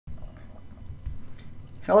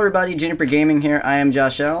Hello everybody, Juniper Gaming here. I am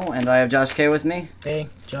Josh L, and I have Josh K with me. Hey,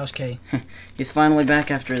 Josh K. He's finally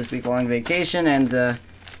back after his week-long vacation, and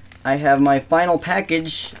I have my final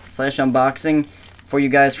package / unboxing for you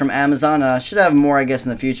guys from Amazon. Should have more, I guess,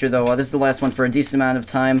 in the future, though. This is the last one for a decent amount of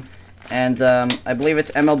time, and I believe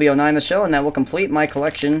it's MLB09 the show, and that will complete my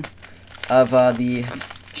collection of the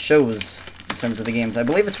shows in terms of the games. I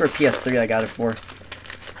believe it's for PS3 I got it for.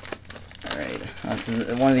 Alright, this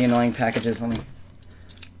is one of the annoying packages. Let me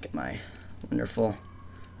get my wonderful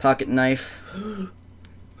pocket knife.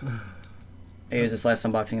 I used this last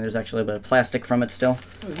unboxing. There's actually a bit of plastic from it still.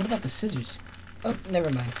 Wait, what about the scissors? Oh, never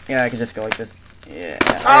mind. Yeah, I could just go like this. Yeah. Oh!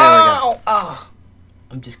 There we go. Oh!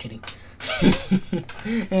 I'm just kidding.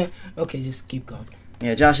 Okay, just keep going.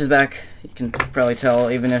 Yeah, Josh is back. You can probably tell,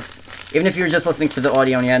 even if you were just listening to the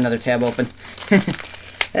audio and you had another tab open.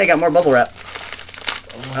 Hey, I got more bubble wrap.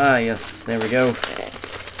 Ah, yes, there we go.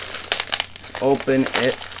 Let's open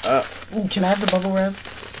it up. Ooh, can I have the bubble wrap?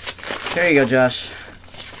 There you go, Josh.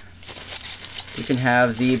 You can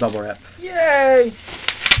have the bubble wrap. Yay!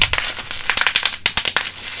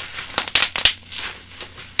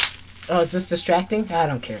 Oh, is this distracting? I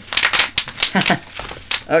don't care.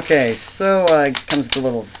 Okay, so it comes with a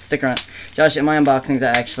little sticker on it. Josh, in my unboxings,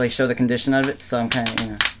 I actually show the condition of it, so I'm kind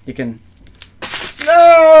of, you can...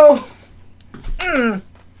 No!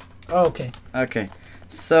 Oh, okay. Okay,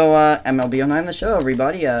 so MLB09 the show,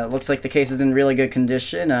 everybody. Looks like the case is in really good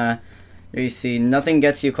condition. There you see, nothing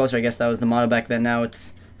gets you closer. I guess that was the motto back then. Now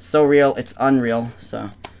it's so real, it's unreal.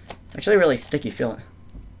 So, actually really sticky, feel it.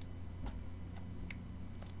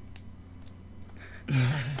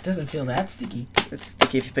 It doesn't feel that sticky. It's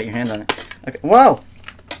sticky if you put your hand on it. Okay, whoa!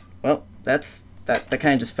 Well, that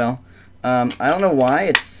kind of just fell. I don't know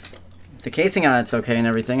why, the casing on it's okay and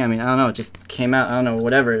everything. I mean, I don't know, it just came out, I don't know,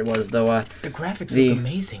 whatever it was, though. The graphics look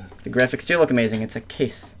amazing. The graphics do look amazing. It's a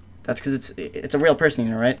case. That's because it's a real person,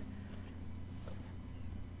 you know, right?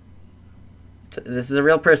 This is a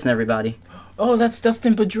real person, everybody. Oh, that's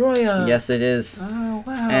Dustin Pedroia. Yes, it is. Oh,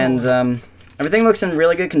 wow. And everything looks in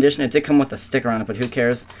really good condition. It did come with a sticker on it, but who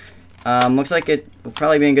cares? Looks like it will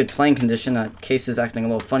probably be in good playing condition. Case is acting a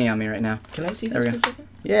little funny on me right now. Can I see this for a second?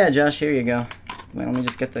 Yeah, Josh, here you go. Wait, let me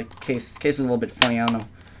just get the case. The case is a little bit funny. I don't know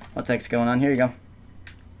what the heck's going on. Here you go.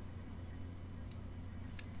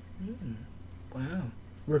 Wow.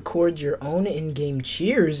 Record your own in-game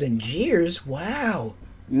cheers and jeers. Wow.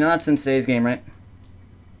 You know that's in today's game, right?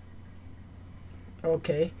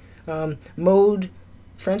 Okay.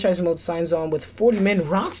 Franchise mode signs on with 40-man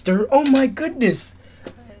roster. Oh my goodness.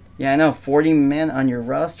 Yeah, I know. 40 men on your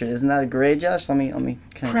roster. Isn't that great, Josh? Let me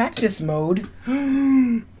Practice mode.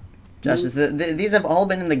 Josh, these have all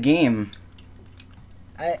been in the game.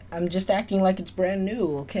 I'm just acting like it's brand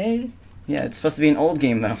new, okay? Yeah, it's supposed to be an old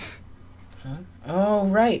game, though. Huh? Oh,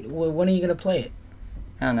 right. Well, when are you going to play it?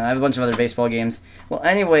 I don't know. I have a bunch of other baseball games. Well,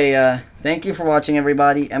 anyway, thank you for watching,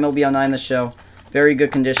 everybody. MLB09 the show. Very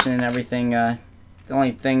good condition and everything. The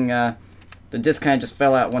only thing, the disc kind of just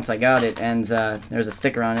fell out once I got it, and there's a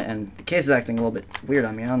sticker on it, and the case is acting a little bit weird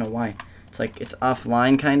on me. I don't know why. It's like it's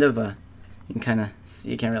offline, kind of. You can kind of see.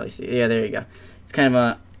 You can't really see. Yeah, there you go. It's kind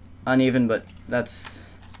of uneven, but it's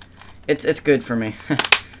good for me.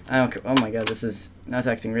 I don't care. Oh my god, now it's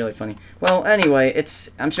acting really funny. Well, anyway,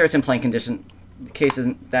 I'm sure it's in playing condition. The case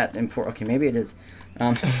isn't that important. Okay, maybe it is.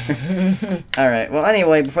 Alright, well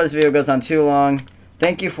anyway, before this video goes on too long,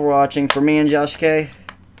 thank you for watching. For me and Josh K.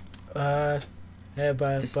 Yeah, bye,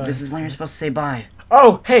 bye. This is when you're supposed to say bye.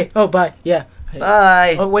 Oh, hey, oh, bye, yeah. Hey.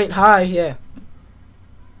 Bye! Oh, wait, hi, yeah.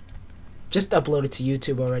 Just upload it to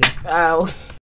YouTube already. Ow.